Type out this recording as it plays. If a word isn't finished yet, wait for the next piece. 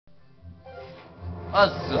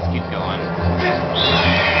Let's just keep going.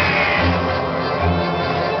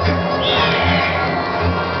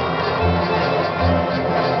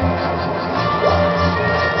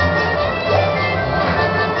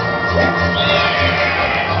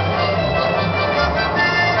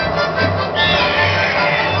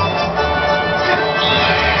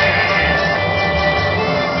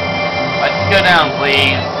 Let's go down,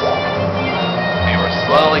 please. Okay, we're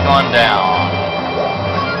slowly going down.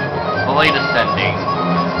 Slowly descending.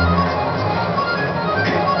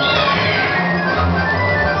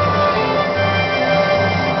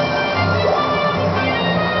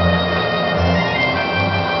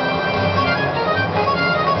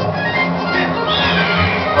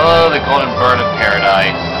 Oh, the golden bird of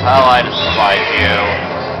paradise. How I despise you.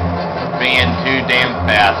 Being too damn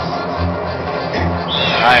fast.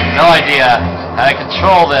 I have no idea how to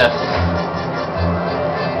control this.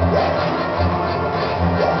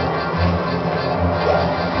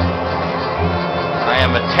 I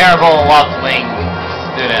am a terrible left-wing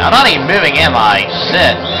student. I'm not even moving, am I?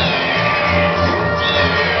 Shit.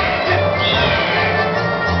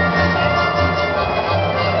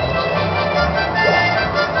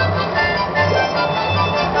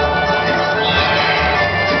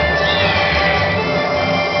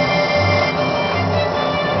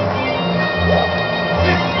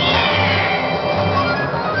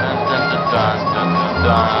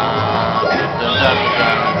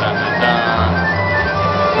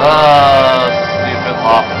 Oh, stupid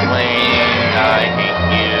left-wing, I hate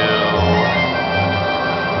you.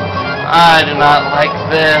 I do not like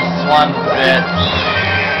this one bit.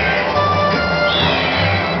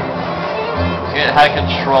 Get how to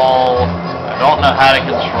control. I don't know how to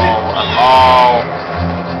control at all.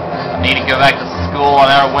 I need to go back to school. I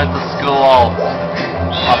never went to school.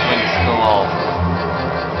 Left-wing school.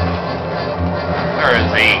 Where is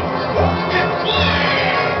he?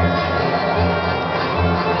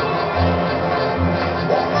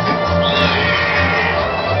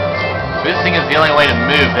 Boosting is the only way to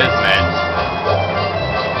move, isn't it?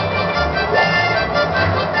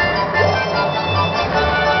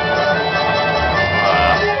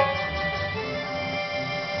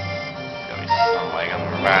 There's gotta be some way I'm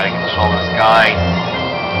trying to control this guy.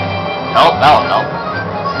 Nope, that'll help.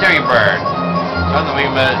 Stereo bird. Turn the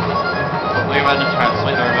movement. The movement to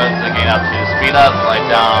translate the movement to gain up to speed up, slide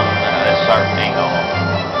down at a sharp angle.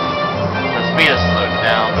 The speed is slowed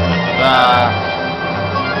down.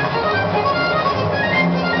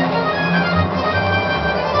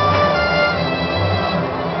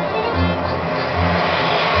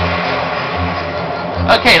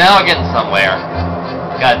 Okay, now we're getting somewhere.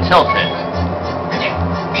 Gotta tilt it.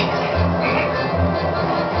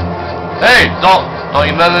 Hey, don't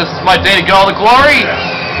you know this is my day to get all the glory?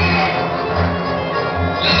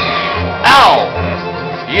 Ow!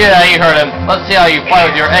 Yeah, you heard him. Let's see how you fly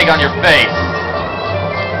with your egg on your face.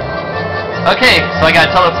 Okay, so I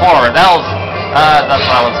gotta tilt it forward. That's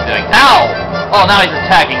what I was doing. Ow! Oh, now he's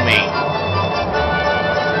attacking me.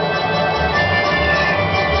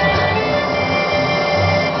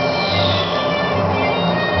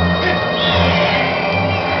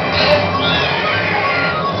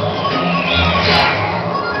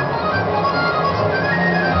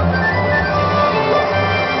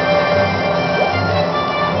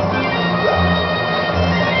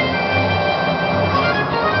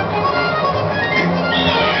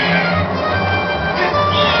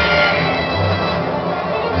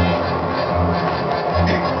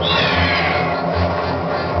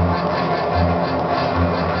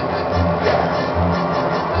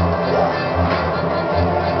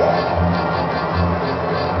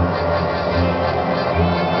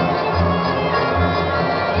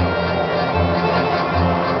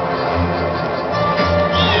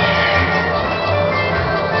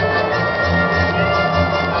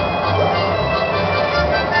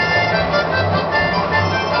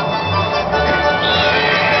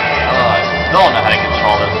 don't know how to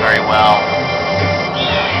control this very well.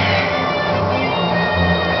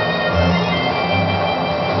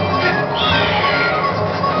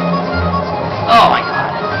 Oh my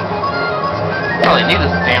god. I really need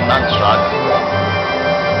this damn nunchuck.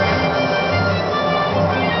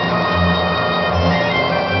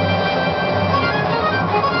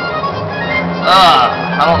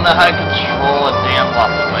 I don't know how to control a damn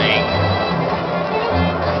left wing.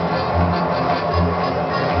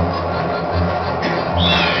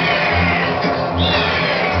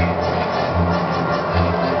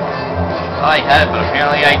 I had it, but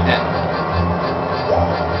apparently I didn't.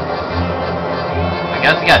 I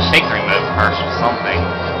guess you gotta shake the remote first or something.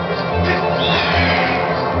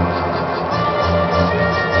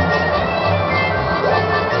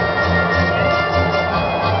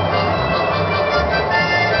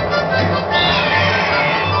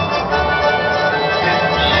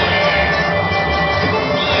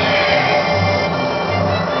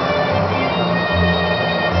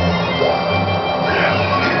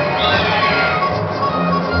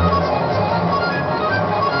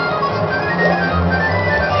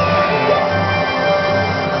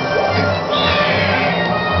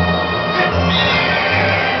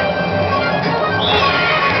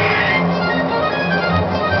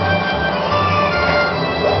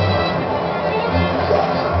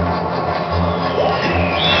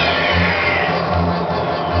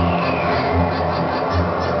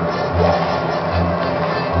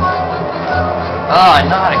 Oh, I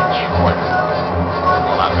know how to control it.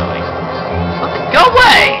 Well, not really. Go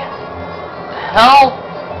away! The hell?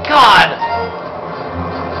 God!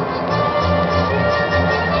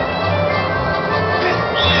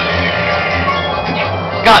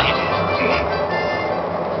 Got you!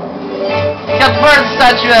 Got the bird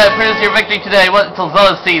statue that proves your victory today. What until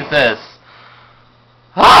Zelda sees this?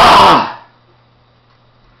 Ah!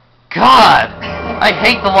 God! I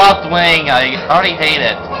hate the lost wing. I already hate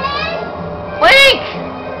it. Link!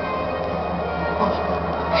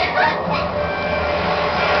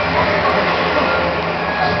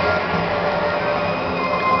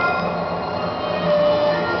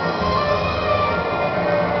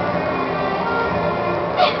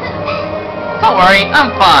 Don't worry,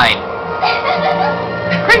 I'm fine.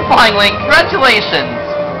 Great flying, Link. Congratulations.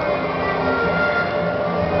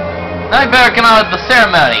 Now I better come out with the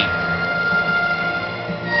ceremony.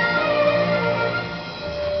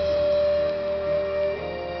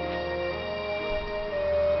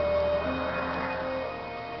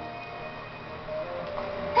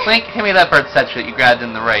 Link, hand me that bird statue that you grabbed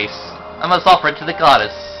in the race. I must offer it to the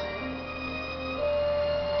goddess.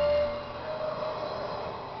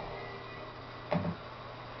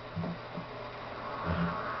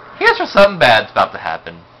 Here's where something bad's about to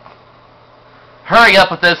happen. Hurry up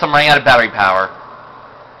with this, I'm running out of battery power.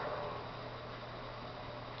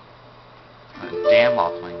 Damn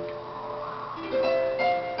lost wing.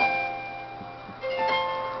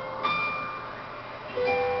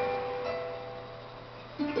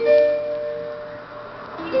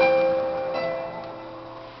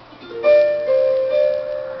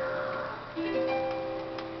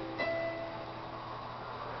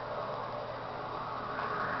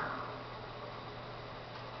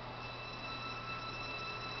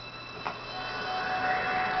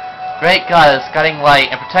 Great goddess, guiding light,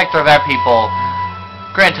 and protector of our people,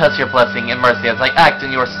 grant us your blessing and mercy as I act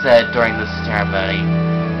in your stead during this ceremony.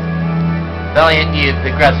 Valiant youth who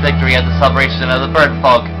grasp victory at the celebration of the bird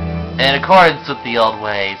folk, in accordance with the old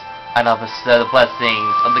ways, I now bestow the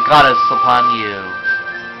blessings of the goddess upon you.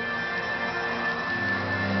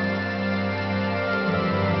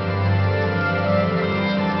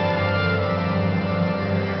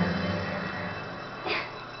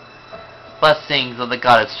 Blessings of the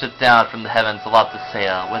goddess shoot down from the heavens aloft the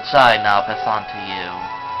sail, which I now pass on to you.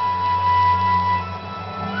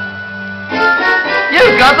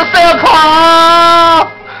 You got the sailcloth!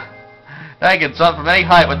 I can jump from any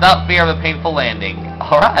height without fear of a painful landing.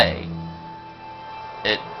 Alright.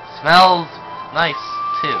 It smells nice,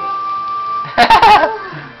 too.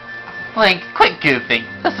 Link, quit goofing.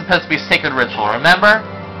 This is supposed to be a sacred ritual, remember?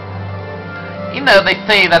 You know, they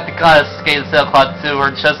say that the goddess gave the sailcloth to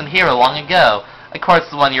her chosen hero long ago. Of course,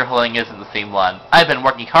 the one you're holding isn't the same one. I've been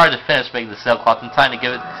working hard to finish making the sailcloth in time to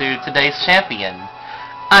give it to today's champion.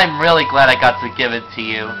 I'm really glad I got to give it to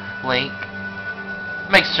you, Link.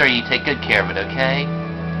 Make sure you take good care of it, okay?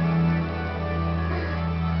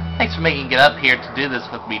 Thanks for making it up here to do this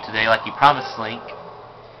with me today like you promised, Link.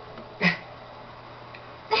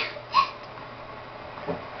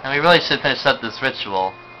 And we really should finish up this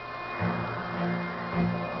ritual.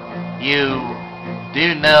 You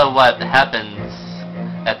do know what happens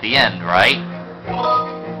at the end, right?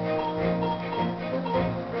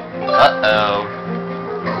 Uh-oh.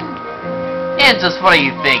 And just what are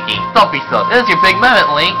you thinking? Don't be so... This is your big moment,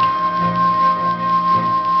 Link!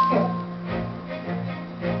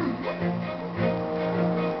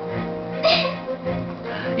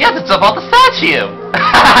 You have to jump off the statue!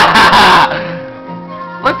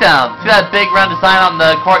 Look down. See that big round design on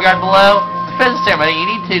the courtyard below? To finish the ceremony, you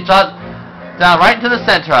need to drop down right into the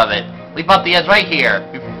center of it. Leap off the edge right here.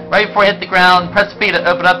 Right before you hit the ground, press B to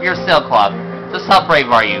open up your sailcloth. Just how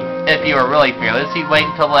brave are you? If you were really fearless, you'd wait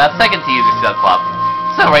until the last second to use your sailcloth.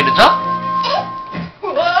 So, ready to jump?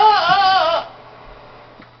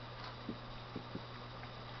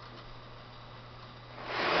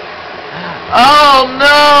 Oh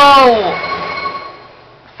no!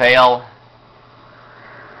 Fail.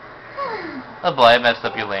 Oh boy, I messed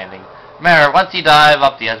up your landing. Remember, once you dive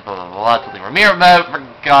off the edge, blah blah blah, to the remote, for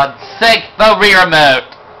God's sake, the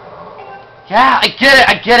remote! Yeah, I get it,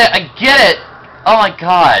 I get it, I get it! Oh my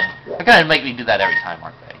god. They're gonna make me do that every time,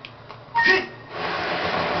 aren't they?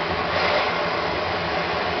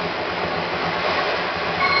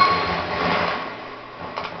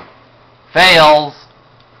 Fails!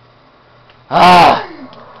 Ah!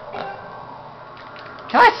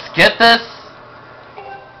 Can I skip this?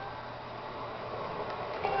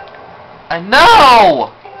 I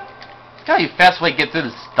know! It's gotta be a fast way to get through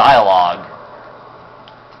this dialogue.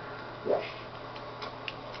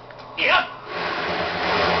 Yeah.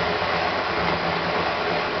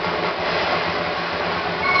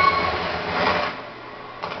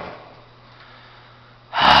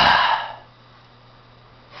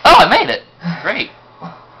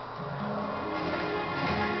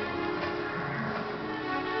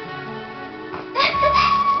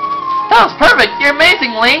 That was perfect! You're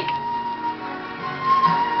amazing, Link!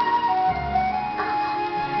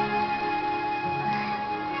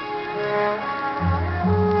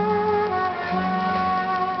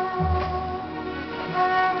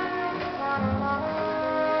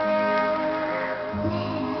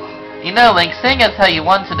 You know, Link, seeing as how you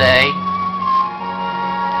won today,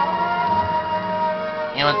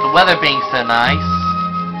 you know, with the weather being so nice,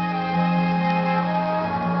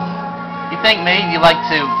 you think maybe you'd like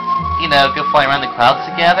to, you know, go fly around the clouds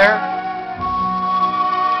together?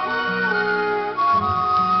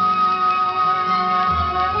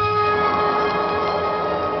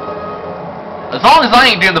 As long as I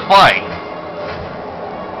ain't doing the flying.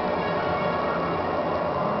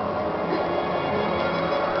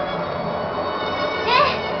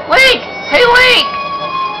 Link! Hey, Link!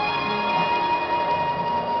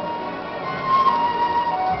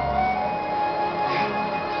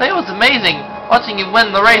 Today was amazing, watching you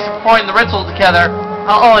win the race and performing the ritual together.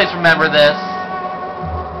 I'll always remember this.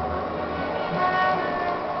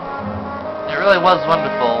 It really was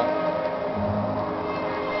wonderful.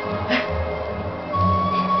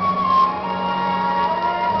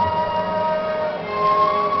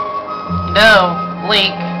 You know,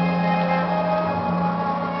 Link,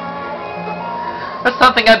 there's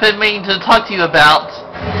something I've been meaning to talk to you about.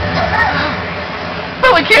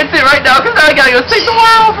 But we can't do it right now because now I gotta go save the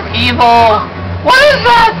world from evil. What is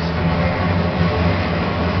that?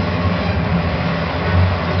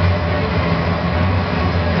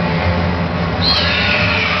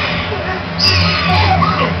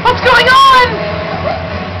 What's going on?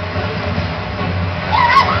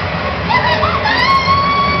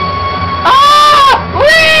 Ah!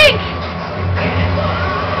 Link!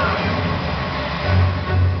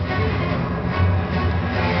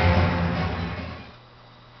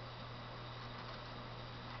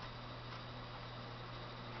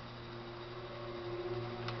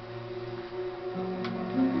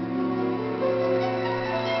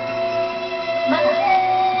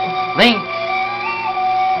 Link!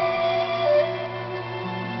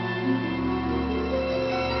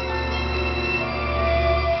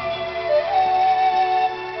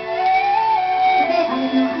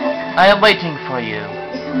 I am waiting for you.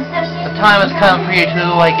 The time has come for you to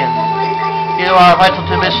awaken. You are vital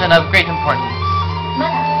to a mission of great importance.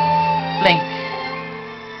 Link.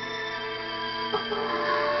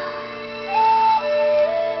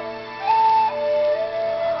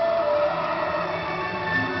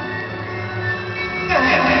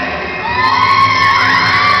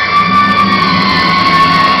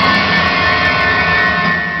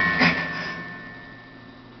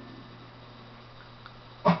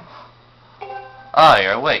 Ah,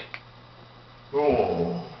 you're awake.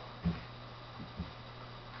 Oh.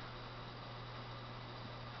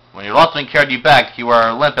 When your lodgeman carried you back, you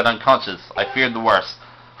were limp and unconscious. I feared the worst.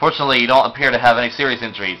 Fortunately, you don't appear to have any serious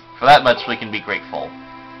injuries. For that much, we can be grateful.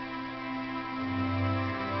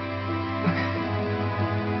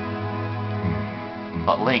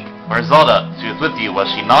 But Link, where's Zelda? She was with you, was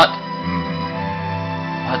she not?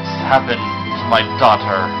 What's happened to my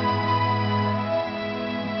daughter?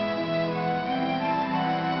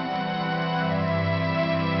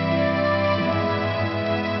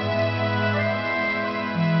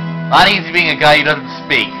 Not easy being a guy who doesn't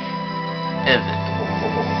speak, is it?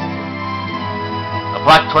 A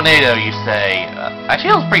black tornado, you say?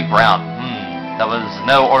 Actually, it was pretty brown. That was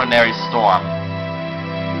no ordinary storm.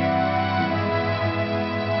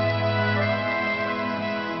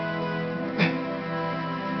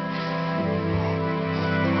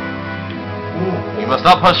 You must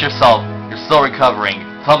not push yourself. You're still recovering.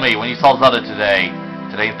 Tell me, when you saw Zelda today,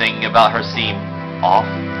 did anything about her seem off?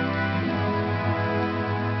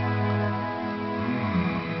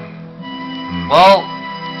 Well,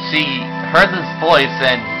 she heard this voice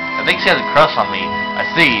and I think she has a crush on me. I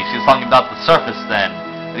see, she was talking about the surface then.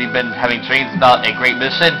 Have you been having dreams about a great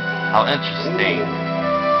mission? How interesting.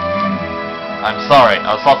 I'm sorry,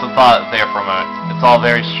 I was lost in thought there for a moment. It's all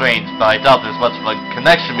very strange, but I doubt there's much of a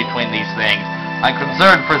connection between these things. I'm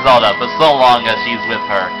concerned for Zelda, but so long as she's with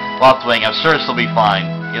her. Loftwing, I'm sure she'll be fine.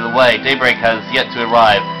 Either way, daybreak has yet to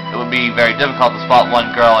arrive. It would be very difficult to spot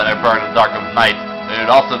one girl in her bird in the dark of night. It would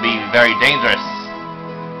also be very dangerous.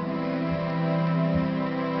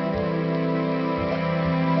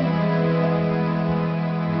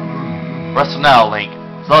 Rest for now, Link.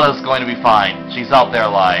 Zelda's going to be fine. She's out there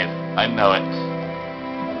alive. I know it.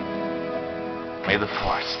 May the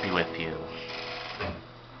Force be with you.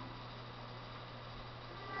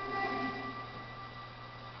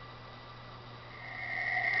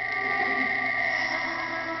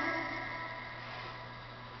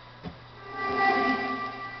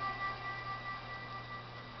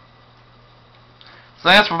 So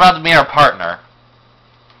I guess we're about to meet our partner.